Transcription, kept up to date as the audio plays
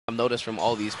notice from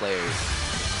all these players.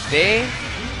 They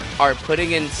are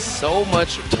putting in so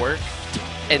much work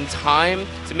and time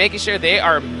to making sure they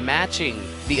are matching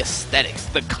the aesthetics,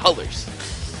 the colors.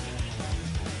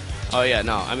 Oh yeah,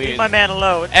 no, I mean, leave my man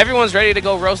alone. Everyone's ready to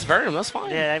go roast Verm. That's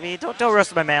fine. Yeah, I mean, don't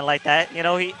roast my man like that. You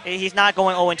know, he's not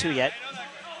going 0-2 yet.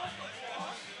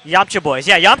 Yamcha boys.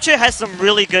 Yeah, Yamcha has some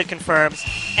really good confirms,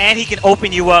 and he can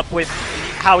open you up with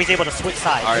how he's able to switch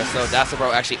sides. All right, so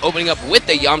Dacidbro actually opening up with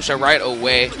the Yamcha right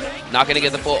away. Not going to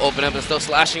get the full open up, and still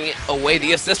slashing it away.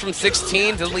 The assist from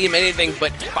 16 doesn't leave him anything,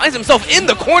 but finds himself in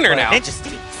the corner now.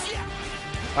 NinjaSteve.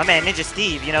 My man,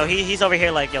 NinjaSteve, you know, he's over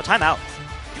here like, yo, time out.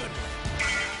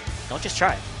 Don't just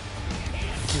try it.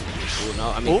 Ooh, no,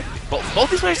 I mean, both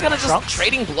these players kind of just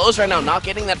trading blows right now, not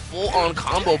getting that full-on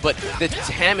combo, but the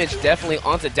damage definitely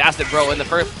onto Dacidbro, and the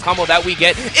first combo that we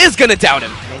get is going to down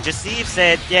him. NinjaSteve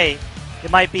said, yay, it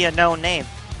might be a known name,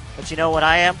 but you know what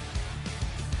I am?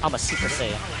 I'm a Super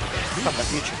Saiyan from the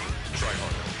future.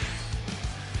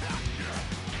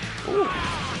 Ooh.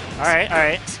 All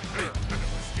right.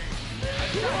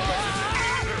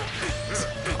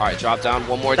 All right, drop down,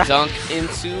 one more dunk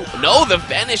into... No, the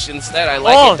vanish instead. I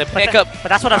like it. The pickup. But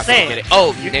that's what I'm saying.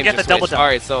 Oh, you can get the double dunk. All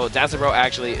right, so Dacidbro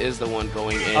actually is the one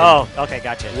going in. Oh, okay,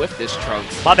 gotcha. With this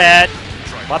Trunks. My bad,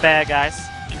 guys.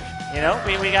 You know,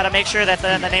 we got to make sure that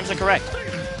the names are correct.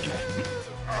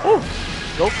 Ooh,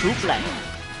 Goku Black.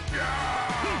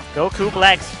 Goku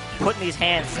Black's putting these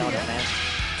hands on it, man.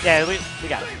 Yeah, we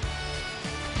got it.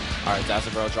 All right,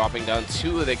 Dacidbro dropping down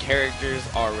 2 of the characters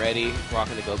already.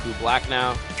 Rocking the Goku Black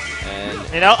now. And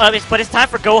you know, but it's time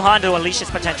for Gohan to unleash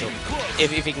his potential. If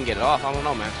he can get it off, I don't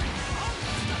know, man.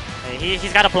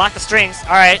 He's got to block the strings.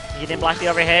 All right, he didn't block the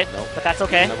overhead, but that's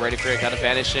okay. I'm ready for it. Got to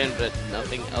vanish in, but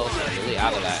nothing else really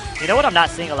out of that. You know what I'm not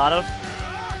seeing a lot of?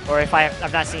 Or if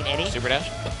I've not seen any? Super dash?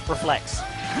 Reflex.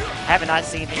 I have not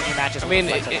seen any matches. I mean,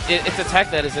 it's a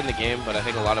tech that is in the game, but I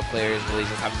think a lot of players really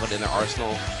just haven't put it in their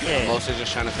arsenal. Yeah. Most are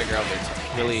just trying to figure out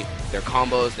their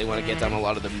combos. They want to get down a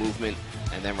lot of the movement,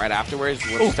 and then right afterwards,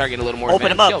 once you start getting a little more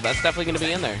advanced skill, that's definitely going to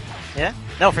be in there. Yeah,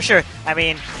 no, for sure. I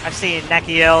mean, I've seen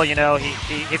Nakiel, you know,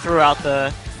 he threw out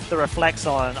the reflex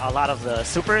on a lot of the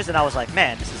supers, and I was like,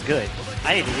 man, this is good.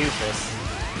 I need to use this.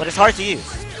 But it's hard to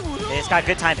use. It's got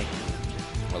good timing.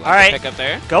 Well, all right, pick up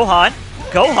there. Gohan.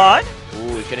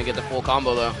 Ooh, he couldn't get the full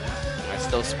combo, though.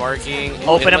 Still sparking.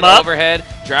 Open him up. Overhead.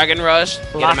 Dragon Rush.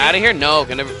 Get him out of here? No.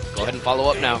 Gonna go ahead and follow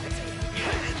up now.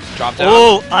 Drop down.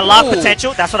 Ooh, unlock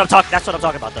potential. That's what I'm talking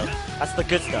about, though. That's the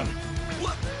good stuff.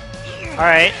 All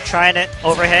right, trying it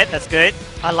overhead. That's good.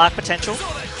 Unlock potential.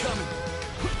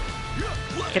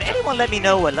 Can anyone let me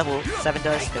know what level 7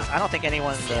 does? Because I don't think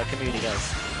anyone in the community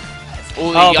does.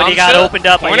 Ooh, but he got opened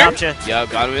up by Yamcha. Yeah,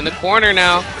 got him in the corner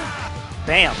now.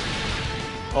 Bam.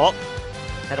 Oh,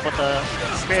 hit him with the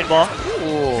spirit ball.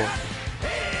 Ooh.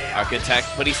 Good tech,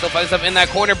 but he still finds himself in that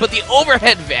corner, but the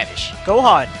overhead vanish.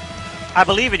 Gohan, I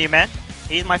believe in you, man.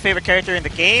 He's my favorite character in the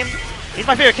game. He's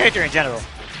my favorite character in general.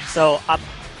 So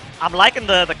I'm liking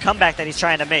the comeback that he's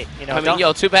trying to make. You know, I mean,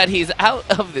 yo, too bad he's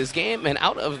out of this game and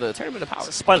out of the Tournament of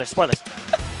Power. Spoilers. spoilers.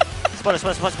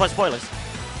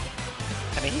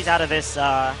 I mean, he's out of this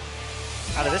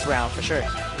round for sure.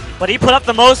 But he put up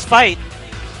the most fight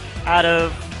out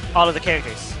of all of the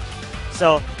characters.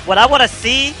 So what I want to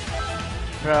see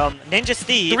from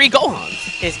NinjaSteve 3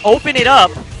 Gohans is open it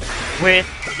up with,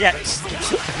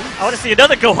 I want to see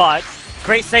another Gohan.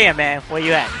 Great Saiyan, man. Where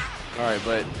you at? All right,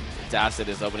 but Dacid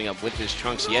is opening up with his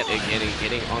Trunks yet again and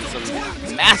getting on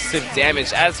some massive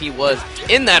damage as he was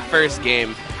in that first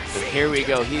game. But here we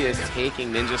go. He is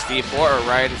taking NinjaSteve for a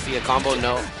ride and see a combo.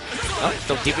 No. Oh,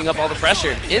 still keeping up all the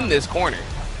pressure in this corner.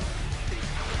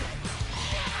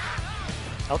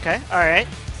 Okay, all right.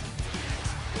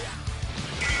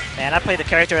 Man, I played the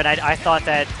character and I thought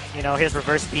that, you know, his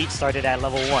reverse beat started at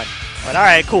level 1. But all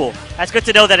right, cool. That's good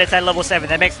to know that it's at level 7.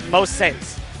 That makes most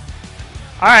sense.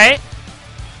 All right.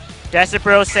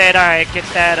 Dacidbro said, all right, get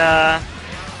that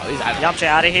Yamcha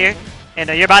out of here. And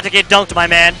you're about to get dunked, my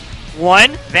man.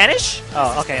 1, vanish?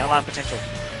 Oh, okay, unlock potential.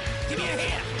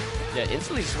 Yeah,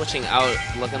 instantly switching out,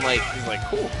 looking like he's like,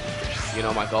 cool. You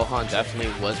know, my Gohan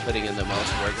definitely was putting in the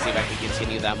most work. See if I can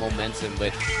continue that momentum,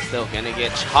 but still gonna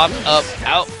get chopped up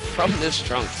out from this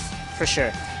Trunks. For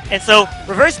sure. And so,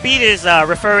 reverse beat is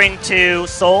referring to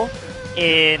Soul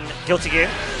in Guilty Gear.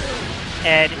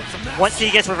 And once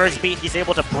he gets reverse beat, he's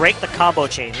able to break the combo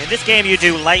chain. In this game, you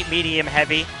do light, medium,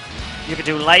 heavy. You can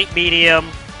do light,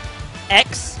 medium,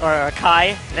 X, or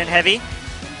Kai, then heavy.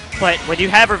 But when you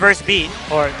have reverse beat,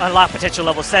 or unlock potential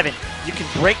level 7, you can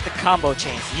break the combo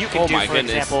chains. You can do, for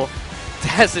example,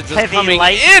 Dacid's just coming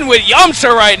in with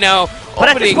Yamcha right now. But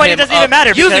at this point, it doesn't even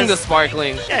matter. Using the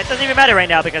sparkling. Yeah, it doesn't even matter right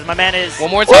now because my man is...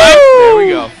 One more time. There we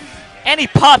go. And he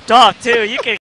popped off, too. You can